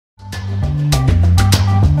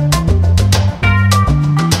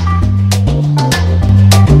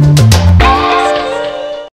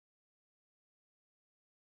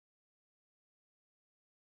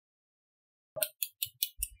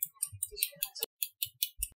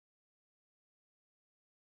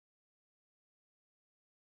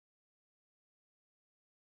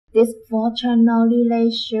This 4-channel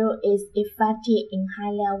relay shield is effective in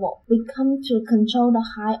high level. We come to control the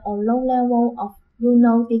high or low level of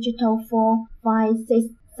UNO digital 4, 5, 6,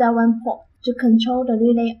 7 port to control the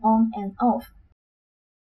relay on and off.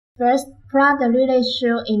 First, plug the relay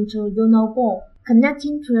shield into UNO board,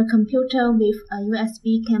 connecting to your computer with a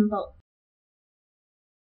USB cable.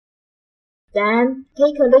 Then,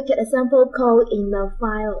 take a look at the sample code in the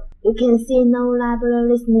file. You can see no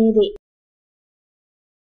libraries needed.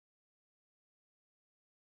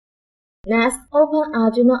 Next, open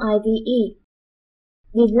Arduino IDE.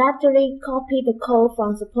 Directly copy the code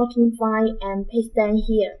from supporting file and paste them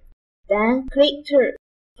here. Then, click Tool.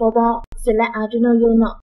 For board, select Arduino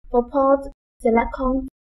UNO. For port, select COM.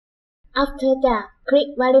 After that, click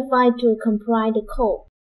Verify to compile the code.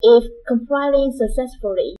 If compiling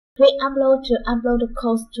successfully, click Upload to upload the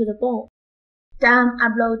code to the board. Done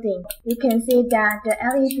uploading. You can see that the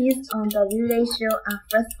LEDs on the relay shield are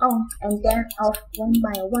first on and then off one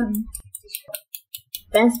by one.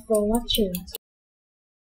 Thanks for watching.